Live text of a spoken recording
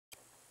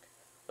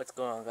What's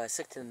going on, guys?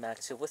 Sick to the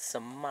max here with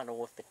some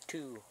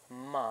MW2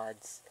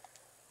 mods.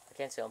 I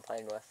can't say I'm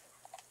playing with.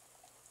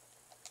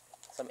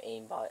 Some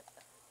aimbot.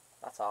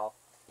 That's all.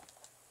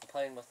 I'm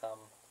playing with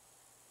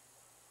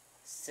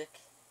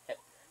sick hip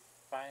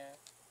fire.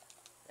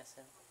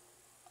 Listen.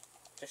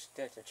 Just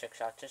do it to trick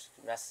shot. Just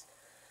mess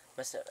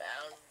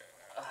around.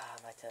 Ah,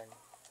 my turn.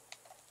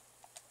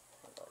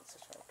 Oh my god, it's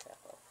just trying to cap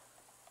up.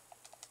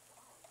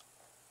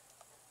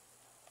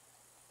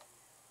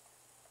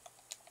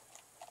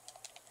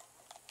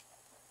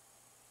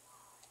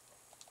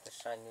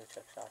 Just trying new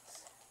trick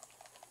shots.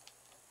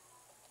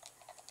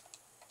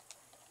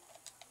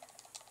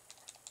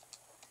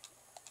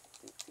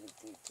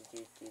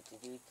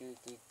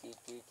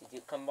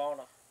 Come on.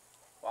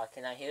 Why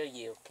can I hear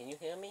you? Can you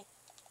hear me?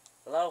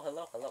 Hello,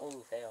 hello, hello.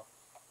 Ooh, fail.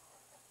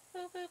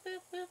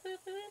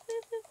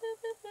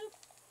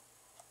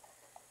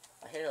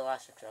 I hit the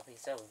last trick shot. He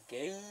said it was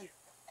gay.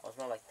 I was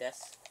more like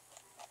this.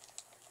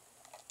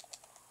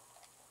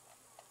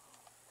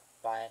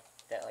 Bye.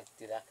 That like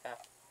do that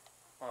crap.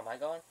 Oh, am I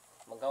going?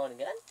 Am I going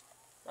again?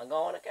 Am I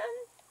going again?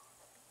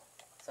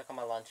 It's like on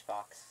my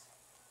lunchbox.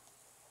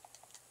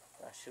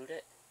 Can I shoot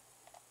it?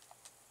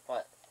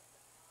 What?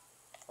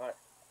 What?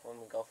 When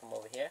we go from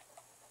over here?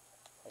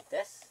 Like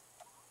this?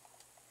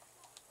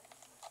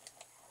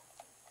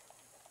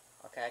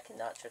 Okay, I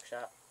cannot trick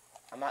shot.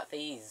 I'm at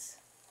phase.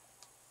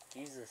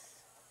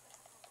 Jesus.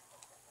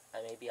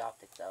 I may be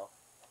optic though.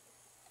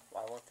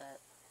 Why won't that?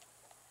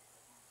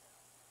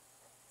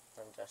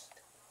 I'm just...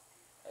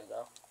 There we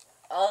go.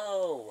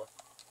 Oh!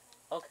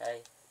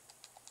 Okay.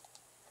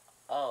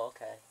 Oh,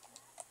 okay.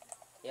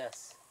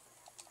 Yes.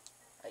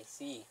 I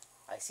see.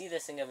 I see the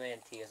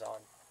singularity is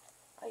on.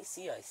 I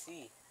see, I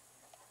see.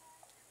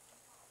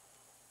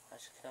 I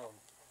should kill him.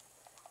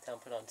 Tell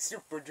him put on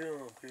super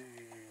jump.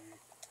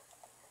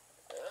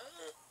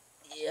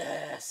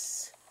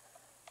 Yes!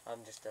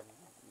 I'm just a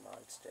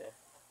monster.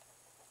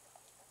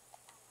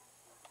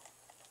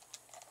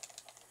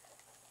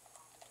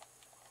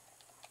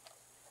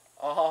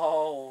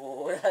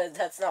 Oh,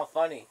 that's not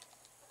funny.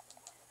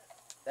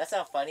 That's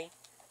not funny.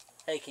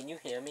 Hey, can you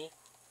hear me?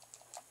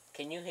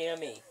 Can you hear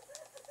me?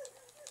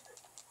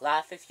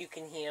 Laugh if you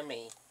can hear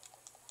me.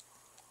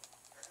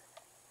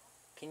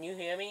 Can you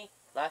hear me?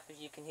 Laugh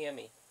if you can hear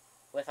me.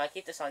 Well, if I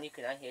keep this on,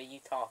 can I hear you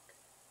talk?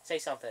 Say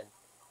something.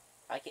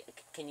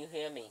 Can you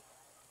hear me?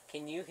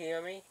 Can you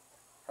hear me?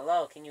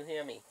 Hello, can you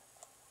hear me?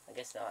 I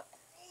guess not.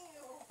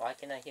 Why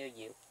can I hear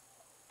you?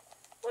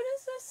 What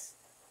is this?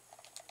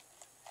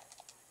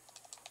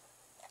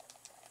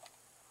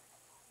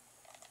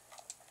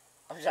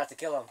 I'm about to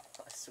kill him.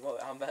 I swear,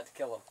 I'm about to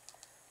kill him.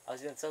 I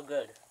was doing so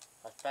good.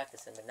 I was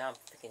practicing, but now I'm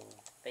freaking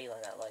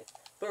failing at life.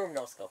 Boom,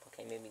 no scope.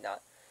 Okay, maybe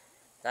not.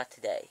 Not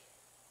today.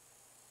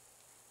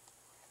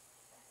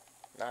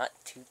 Not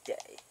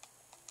today.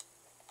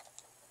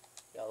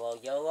 YOLO,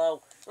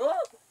 YOLO. Whoa!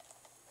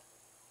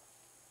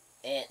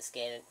 Ant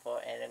scanning for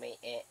enemy.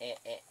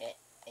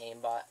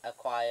 Aimbot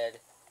acquired.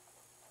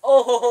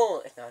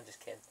 Oh! No, I'm just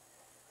kidding.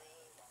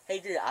 Hey,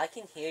 dude, I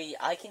can hear you.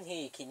 I can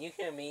hear you. Can you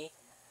hear me?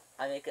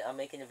 I'm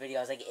making a video.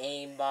 I was like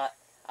aimbot.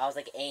 I was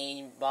like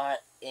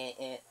aimbot.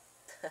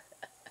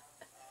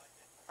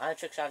 I'm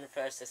trick shotting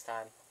first this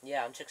time.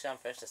 Yeah, I'm trick shotting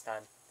first this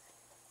time.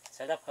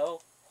 Set up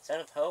ho. Set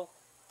up ho.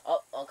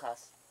 Oh, on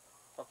class.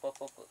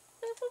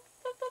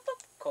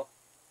 Cool.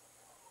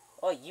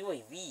 Oh,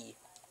 UAV.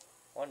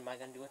 What am I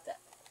gonna do with that?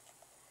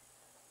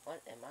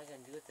 What am I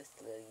gonna do with this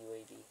little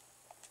UAV?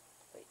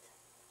 Wait.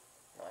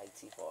 No, I had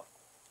C4.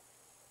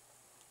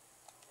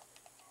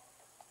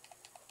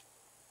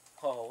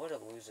 Oh, what a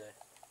loser.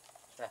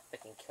 He's trying to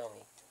freaking kill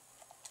me.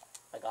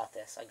 I got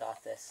this. I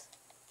got this.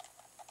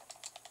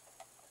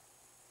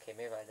 Okay,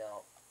 maybe I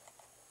don't.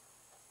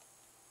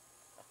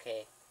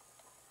 Okay.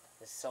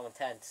 This is so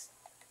intense.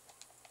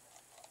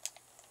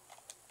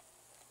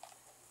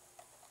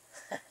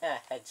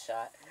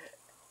 Headshot.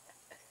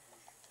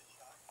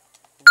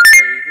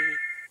 Baby.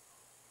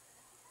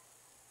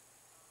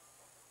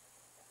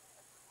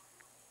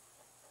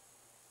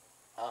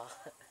 Oh.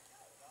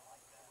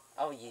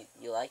 Oh,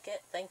 you like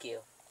it? Thank you.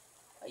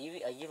 Are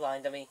you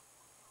lying to me?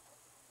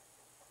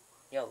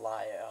 You're a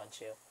liar,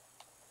 aren't you?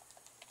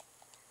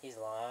 He's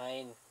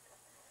lying.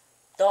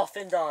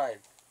 Dolphin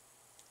dive.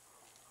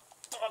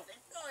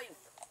 Dolphin dive.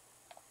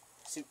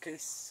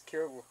 Suitcase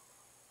kill.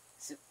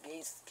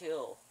 Suitcase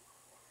kill.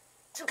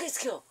 Suitcase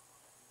kill.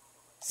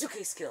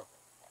 Suitcase kill.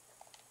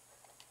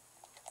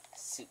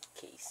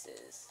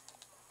 Suitcases.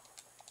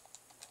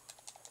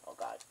 Oh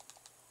god.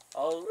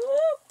 Oh.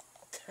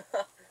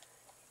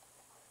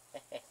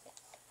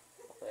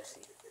 Where's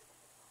he?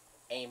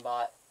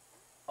 Aimbot.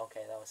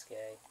 Okay, that was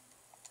scary.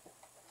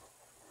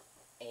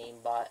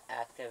 Aimbot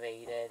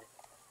activated.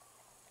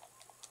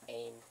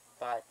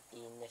 Aimbot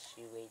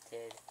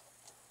initiated.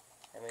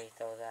 Let me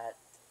throw that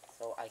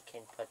so I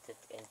can put it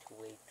into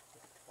wait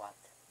with what?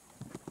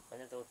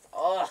 One of those.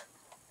 Oh!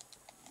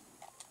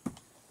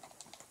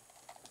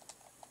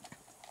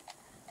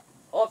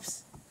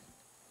 Oops!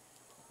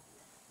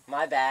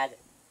 My bad.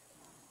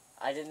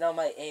 I didn't know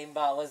my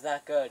aimbot was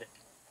that good.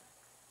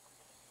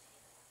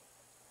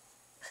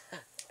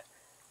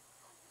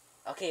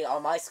 Okay,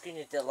 on my screen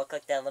it did look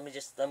like that. Let me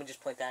just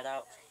point that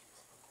out.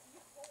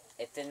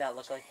 It did not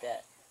look like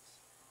that.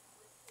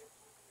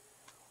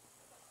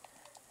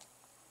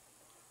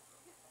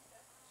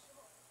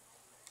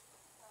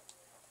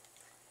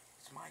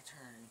 It's my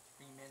turn.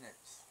 3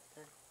 minutes.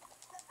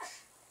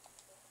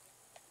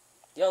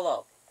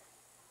 YOLO.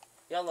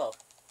 YOLO.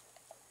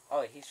 Oh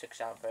wait, he shook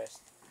shot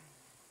first.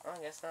 Oh, I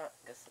guess not.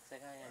 Guess looks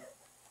like I am.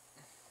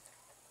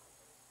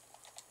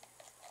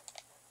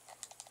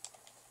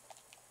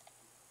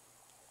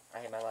 I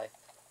hate my life.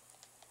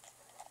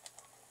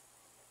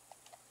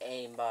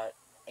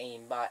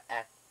 Aimbot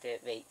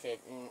activated.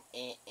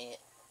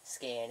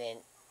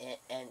 Scanning.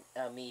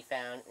 Me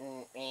found.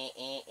 He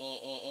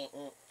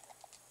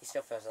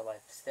still feels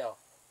alive. Still.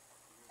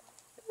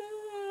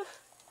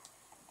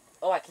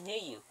 Oh, I can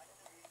hear you.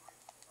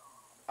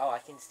 Oh, I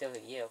can still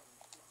hear you.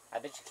 I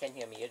bet you can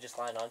hear me. You're just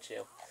lying, aren't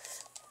you?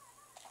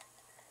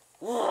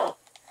 I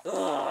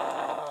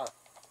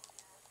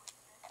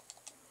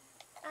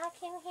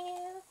can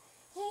hear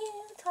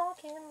you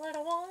talking,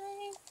 little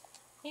one.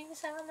 You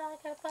sound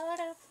like a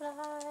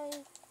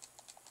butterfly.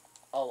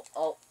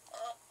 Oh.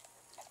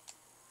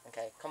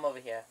 Okay, come over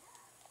here.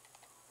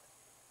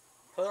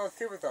 Put on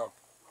Super Thump.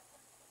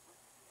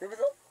 Super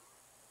Thump?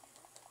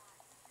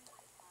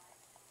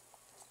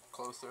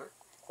 Closer.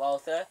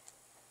 Closer.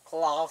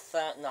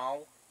 Closer.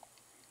 No.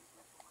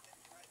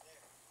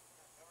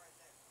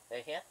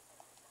 Right here?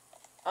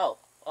 Oh.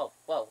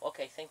 Whoa.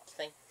 Okay, think.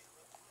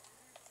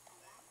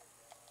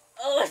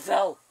 Oh, it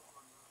fell!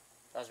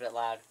 That was a bit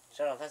loud.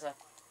 Shut up, that's not.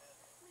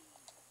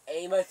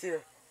 MW2.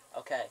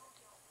 Okay.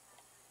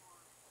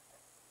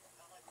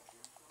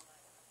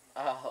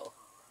 Oh.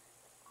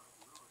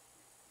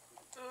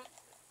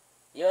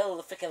 You're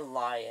a freaking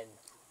lion.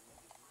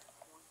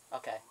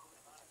 Okay.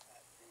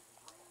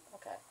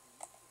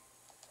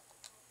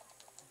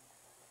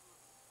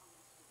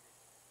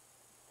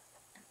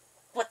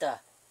 What the?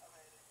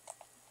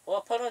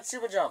 Well, put on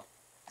super jump.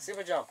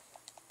 Super jump.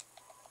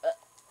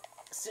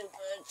 Super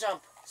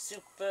jump.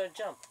 Super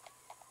jump.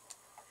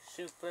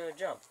 Super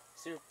jump.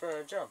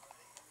 Super jump.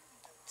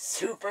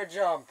 Super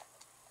jump.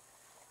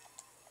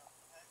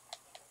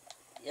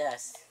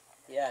 Yes.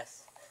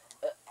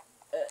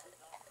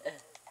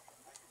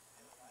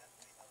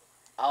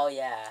 Oh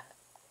yeah.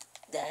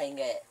 Dang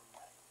it.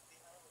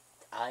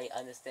 I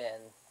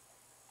understand.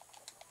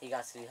 He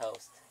got to be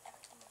host.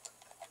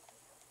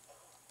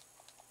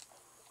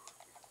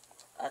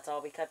 That's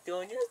all we kept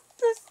doing.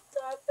 Just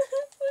stop it,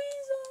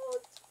 please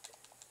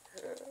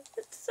don't.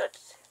 It's such.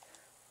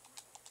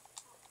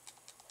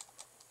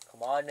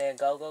 Come on, man.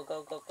 Go.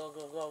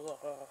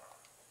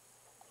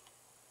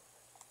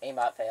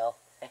 Aimbot fail.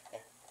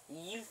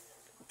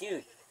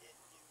 Dude.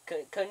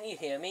 Couldn't you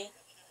hear me?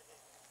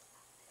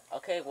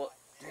 Okay, well,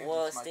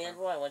 stand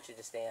where I want you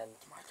to stand.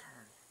 It's my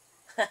turn.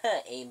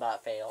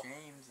 Aimbot fail.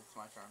 James, it's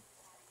my turn.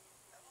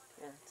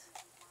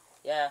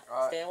 Yeah,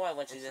 stand where I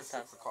want you this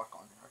time. 6 o'clock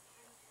on here.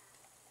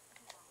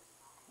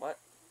 What?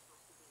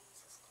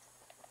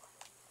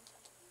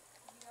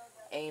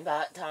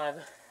 Aimbot time.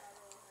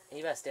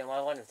 You better stand where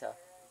I want him to.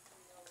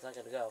 Because I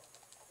gotta go.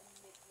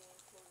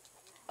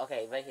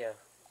 Okay, right here.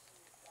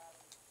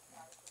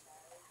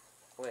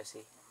 Where is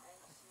he?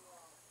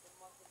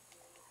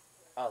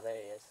 Oh, there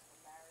he is.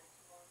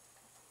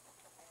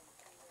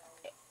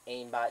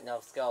 Aimbot,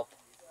 no scope.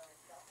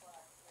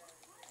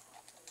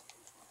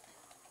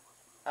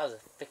 That was a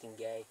freaking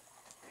gay.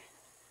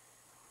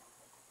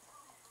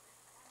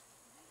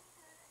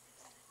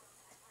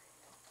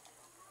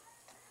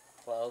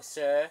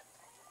 Closer.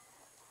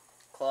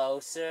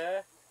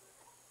 Closer.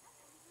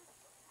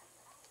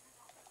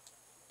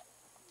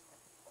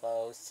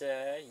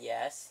 Closer.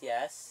 Yes.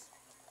 Yeah.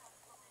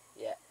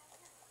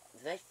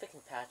 Did they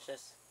freaking patch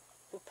this?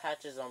 Who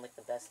patches on like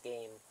the best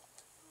game?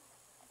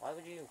 Why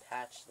would you even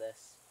patch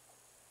this?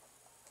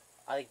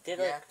 I did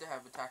You like. have to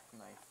have attack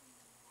knife.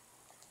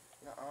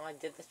 No, I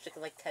did this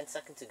freaking like 10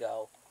 seconds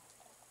ago.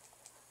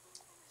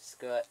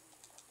 Screw it.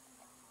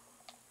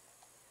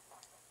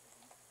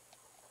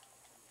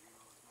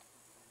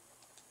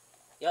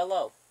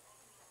 YOLO.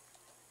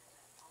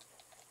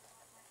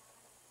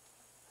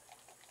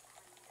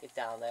 Get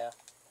down there.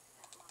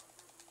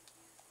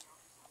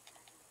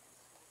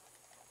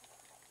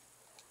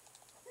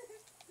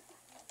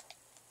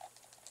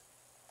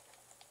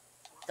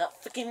 Stop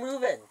freaking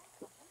moving.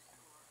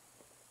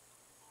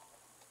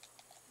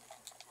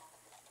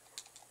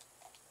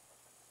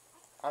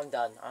 I'm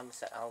done. I'm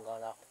set. I'm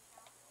going up.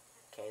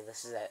 Okay,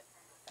 this is it.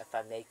 If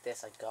I make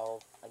this, I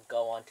go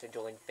on to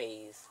join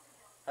phase.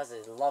 That's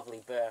a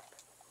lovely burp.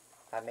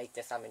 If I make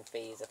this, I'm in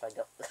phase. If I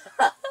don't...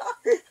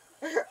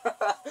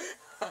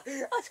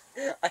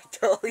 I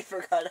totally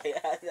forgot I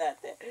had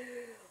that there.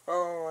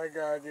 Oh my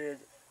god, dude.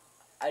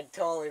 I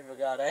totally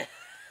forgot I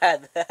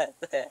had that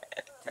there.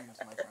 James,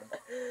 my turn.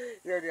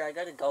 Yeah, dude, I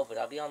gotta go, but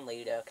I'll be on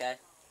later, okay?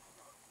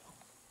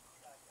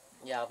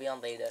 Yeah, I'll be on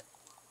later.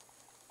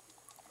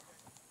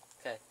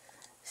 Okay.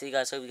 See you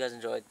guys. Hope you guys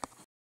enjoyed.